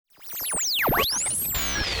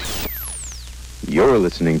You're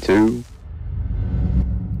listening to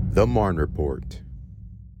The Marne Report.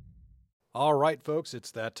 All right, folks,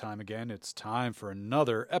 it's that time again. It's time for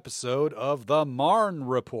another episode of The Marne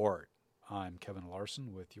Report. I'm Kevin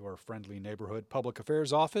Larson with your friendly neighborhood public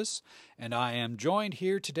affairs office, and I am joined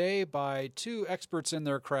here today by two experts in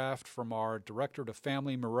their craft from our Director of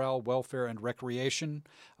Family, Morale, Welfare, and Recreation.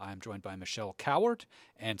 I'm joined by Michelle Cowart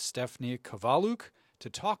and Stephanie Kovaluk to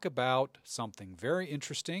talk about something very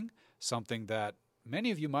interesting, something that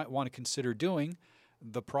many of you might want to consider doing,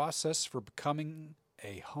 the process for becoming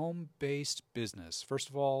a home-based business. First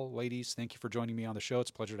of all, ladies, thank you for joining me on the show.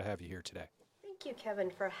 It's a pleasure to have you here today. Thank you,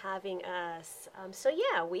 Kevin, for having us.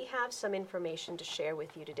 We have some information to share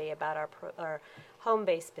with you today about our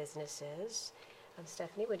home-based businesses.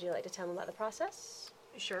 Stephanie, would you like to tell them about the process?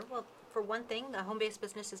 Sure. Well, for one thing, the home-based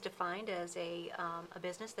business is defined as a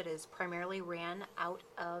business that is primarily ran out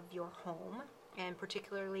of your home, and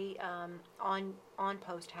particularly on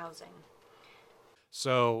post housing.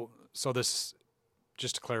 So this,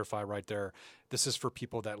 just to clarify right there, this is for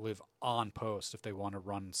people that live on post if they want to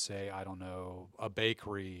run, say, I don't know, a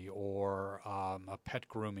bakery or a pet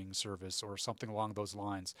grooming service or something along those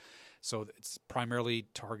lines. So it's primarily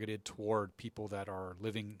targeted toward people that are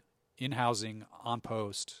living in housing on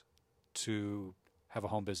post to have a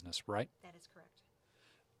home business, right? That is correct.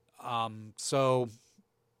 So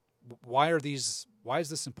why is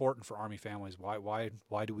this important for Army families? Why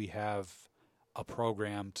do we have a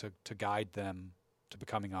program to guide them to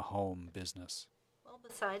becoming a home business? Well,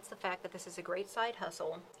 besides the fact that this is a great side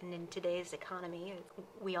hustle, and in today's economy,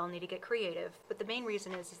 we all need to get creative. But the main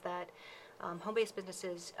reason is that home-based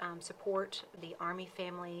businesses support the Army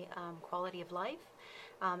family quality of life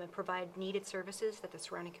and provide needed services that the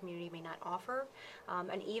surrounding community may not offer,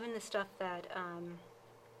 and even the stuff that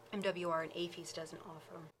MWR and AAFES doesn't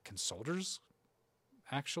offer. Can soldiers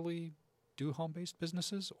actually do home-based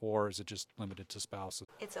businesses, or is it just limited to spouses?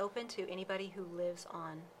 It's open to anybody who lives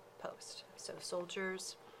on post. So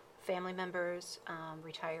soldiers, family members,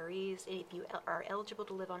 retirees. If you are eligible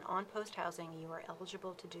to live on post housing, you are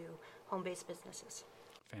eligible to do home-based businesses.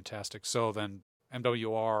 Fantastic. So then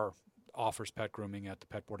MWR offers pet grooming at the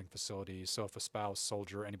pet boarding facility. So if a spouse,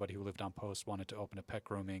 soldier, anybody who lived on post wanted to open a pet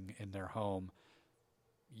grooming in their home,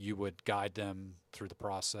 you would guide them through the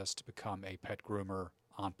process to become a pet groomer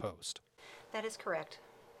on post. That is correct.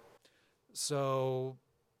 So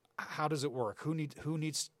how does it work? Who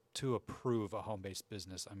needs to approve a home-based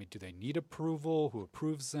business? I mean, do they need approval? Who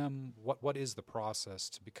approves them? What is the process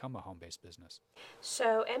to become a home-based business?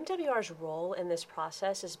 So MWR's role in this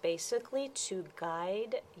process is basically to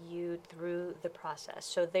guide you through the process.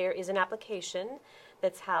 So there is an application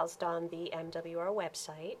that's housed on the MWR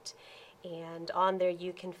website, and on there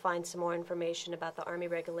you can find some more information about the Army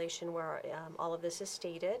regulation where all of this is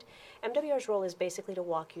stated. MWR's role is basically to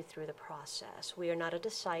walk you through the process. We are not a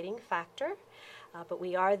deciding factor, but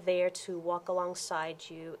we are there to walk alongside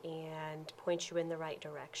you and point you in the right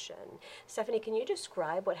direction. Stephanie, can you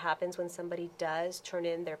describe what happens when somebody does turn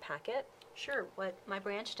in their packet? Sure. What my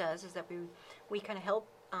branch does is that we kind of help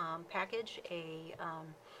package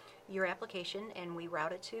your application, and we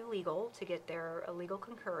route it to legal to get their legal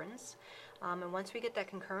concurrence. And once we get that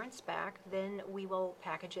concurrence back, then we will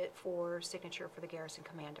package it for signature for the garrison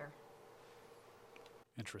commander.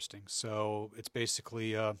 Interesting. So it's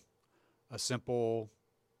basically a simple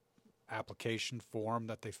application form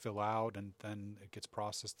that they fill out, and then it gets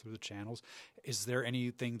processed through the channels. Is there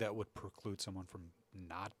anything that would preclude someone from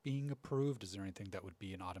not being approved? Is there anything that would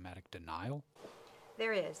be an automatic denial?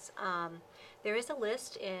 There is. There is a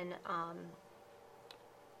list in AR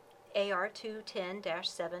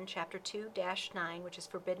 210-7, Chapter 2-9, which is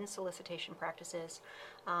forbidden solicitation practices.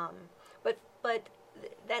 But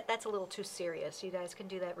that's a little too serious. You guys can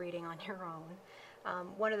do that reading on your own.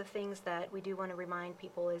 One of the things that we do want to remind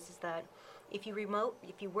people is that if you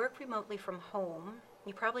work remotely from home,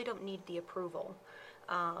 you probably don't need the approval,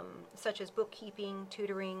 such as bookkeeping,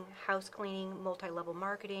 tutoring, house cleaning, multi-level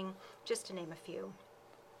marketing, just to name a few.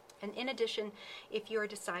 And in addition, if you're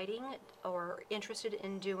deciding or interested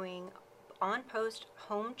in doing on-post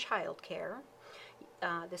home child care,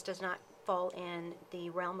 this does not fall in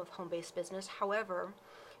the realm of home-based business. However,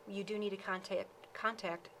 you do need to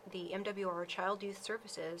contact the MWR Child Youth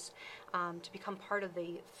Services to become part of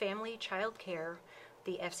the Family Child Care,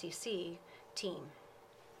 the FCC team.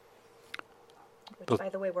 Which, by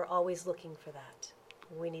the way, we're always looking for that.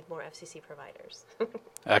 We need more FCC providers.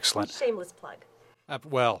 Excellent. Shameless plug.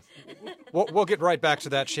 Well, we'll get right back to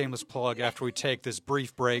that shameless plug after we take this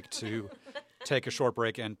brief break to take a short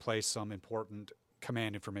break and play some important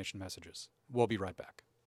command information messages. We'll be right back.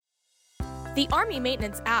 The Army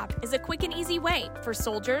Maintenance app is a quick and easy way for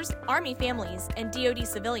soldiers, Army families, and DoD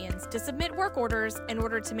civilians to submit work orders in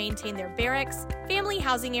order to maintain their barracks, family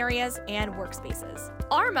housing areas, and workspaces.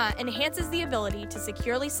 ARMA enhances the ability to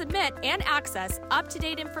securely submit and access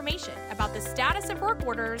up-to-date information about the status of work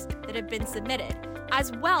orders that have been submitted,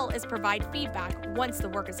 as well as provide feedback once the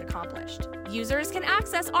work is accomplished. Users can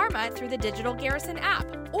access ARMA through the Digital Garrison app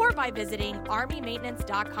or by visiting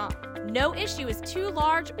armymaintenance.com. No issue is too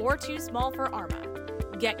large or too small for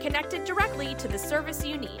ARMA. Get connected directly to the service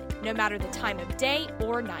you need, no matter the time of day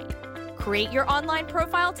or night. Create your online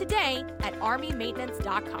profile today at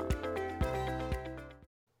armymaintenance.com.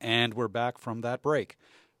 And we're back from that break.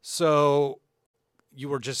 So you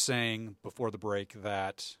were just saying before the break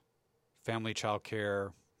that family child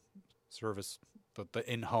care service, the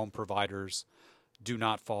in-home providers do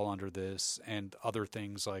not fall under this, and other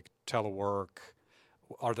things like telework.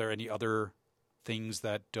 Are there any other things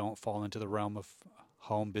that don't fall into the realm of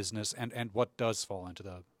home business, and what does fall into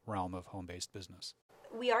the realm of home-based business?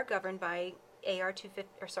 We are governed by AR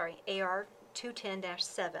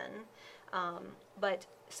 210-7, but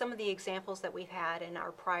some of the examples that we've had in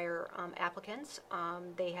our prior applicants,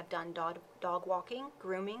 they have done dog walking,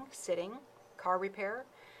 grooming, sitting, car repair,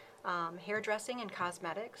 hairdressing and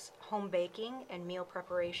cosmetics, home baking and meal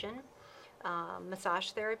preparation, massage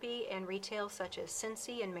therapy, and retail such as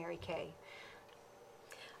Cincy and Mary Kay.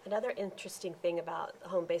 Another interesting thing about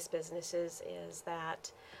home-based businesses is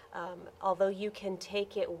that although you can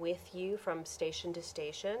take it with you from station to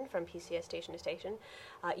station, from PCS station to station,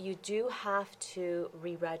 you do have to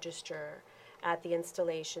re-register at the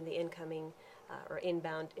installation, the incoming or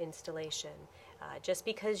inbound installation. Just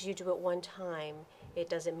because you do it one time, it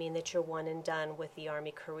doesn't mean that you're one and done with the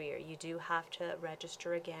Army career. You do have to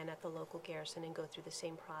register again at the local garrison and go through the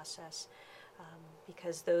same process.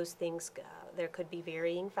 Because those things, there could be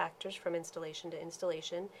varying factors from installation to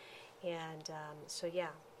installation. And so,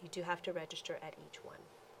 yeah, you do have to register at each one.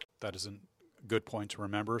 That is a good point to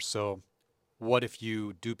remember. So what if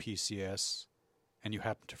you do PCS and you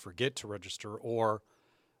happen to forget to register, or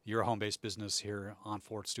you're a home-based business here on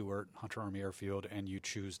Fort Stewart, Hunter Army Airfield, and you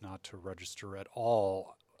choose not to register at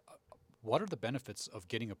all? What are the benefits of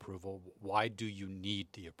getting approval? Why do you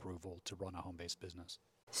need the approval to run a home-based business?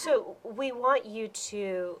 So we want you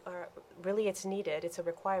to, really it's needed, it's a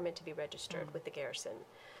requirement to be registered with the garrison.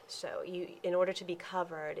 So you, in order to be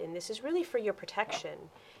covered, and this is really for your protection,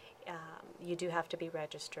 you do have to be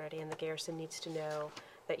registered, and the garrison needs to know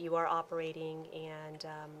that you are operating and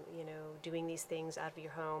doing these things out of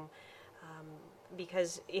your home,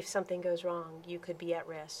 because if something goes wrong, you could be at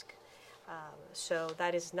risk. So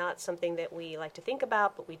that is not something that we like to think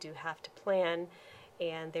about, but we do have to plan.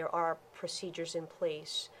 And there are procedures in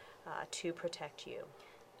place to protect you.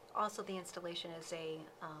 Also, the installation is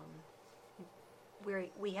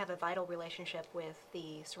we have a vital relationship with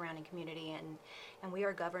the surrounding community, and we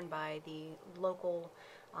are governed by the local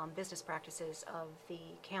business practices of the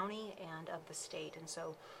county and of the state. And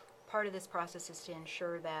so part of this process is to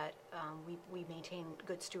ensure that we maintain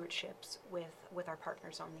good stewardships with our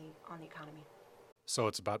partners on the economy. So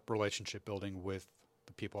it's about relationship building with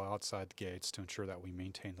the people outside the gates to ensure that we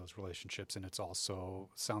maintain those relationships, and it's also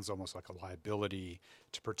sounds almost like a liability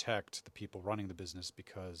to protect the people running the business,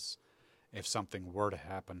 because if something were to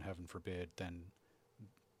happen, heaven forbid, then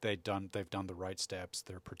they've done the right steps.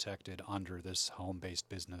 They're protected under this home-based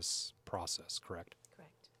business process, correct?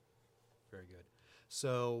 Correct. Very good.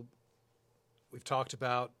 So we've talked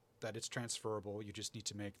about that it's transferable. You just need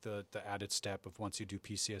to make the added step of, once you do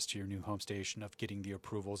PCS to your new home station, of getting the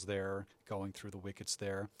approvals there, going through the wickets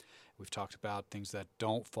there. We've talked about things that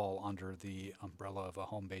don't fall under the umbrella of a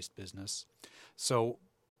home-based business. So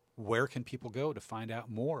where can people go to find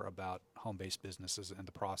out more about home-based businesses and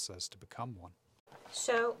the process to become one?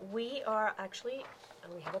 So we have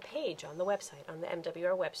a page on the website, on the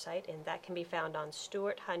MWR website, and that can be found on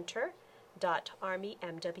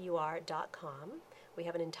stewarthunter.armymwr.com. We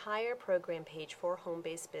have an entire program page for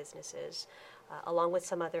home-based businesses, along with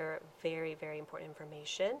some other very, very important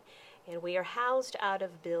information. And we are housed out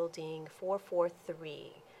of building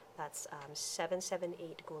 443. That's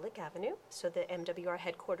 778 Gulick Avenue. So the MWR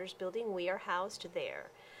headquarters building, we are housed there.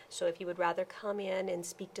 So if you would rather come in and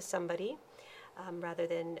speak to somebody, rather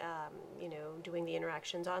than doing the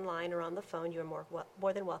interactions online or on the phone, you're more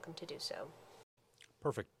than welcome to do so.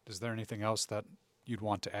 Perfect. Is there anything else that you'd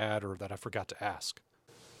want to add or that I forgot to ask?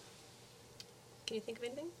 Can you think of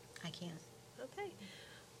anything? I can. Okay.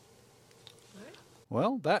 All right.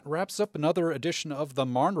 Well, that wraps up another edition of the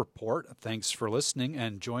Marne Report. Thanks for listening,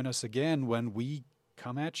 and join us again when we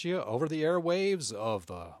come at you over the airwaves of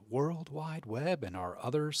the World Wide Web and our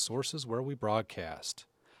other sources where we broadcast.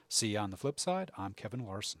 See you on the flip side. I'm Kevin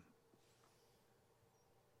Larson.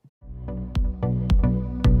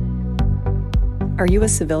 Are you a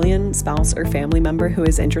civilian, spouse, or family member who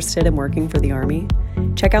is interested in working for the Army?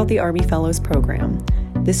 Check out the Army Fellows Program.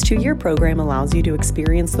 This 2-year program allows you to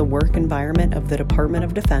experience the work environment of the Department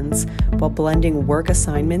of Defense while blending work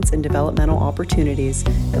assignments and developmental opportunities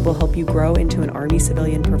that will help you grow into an Army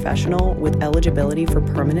civilian professional with eligibility for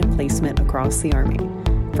permanent placement across the Army.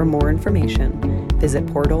 For more information, visit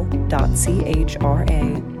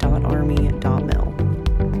portal.chra.army.mil.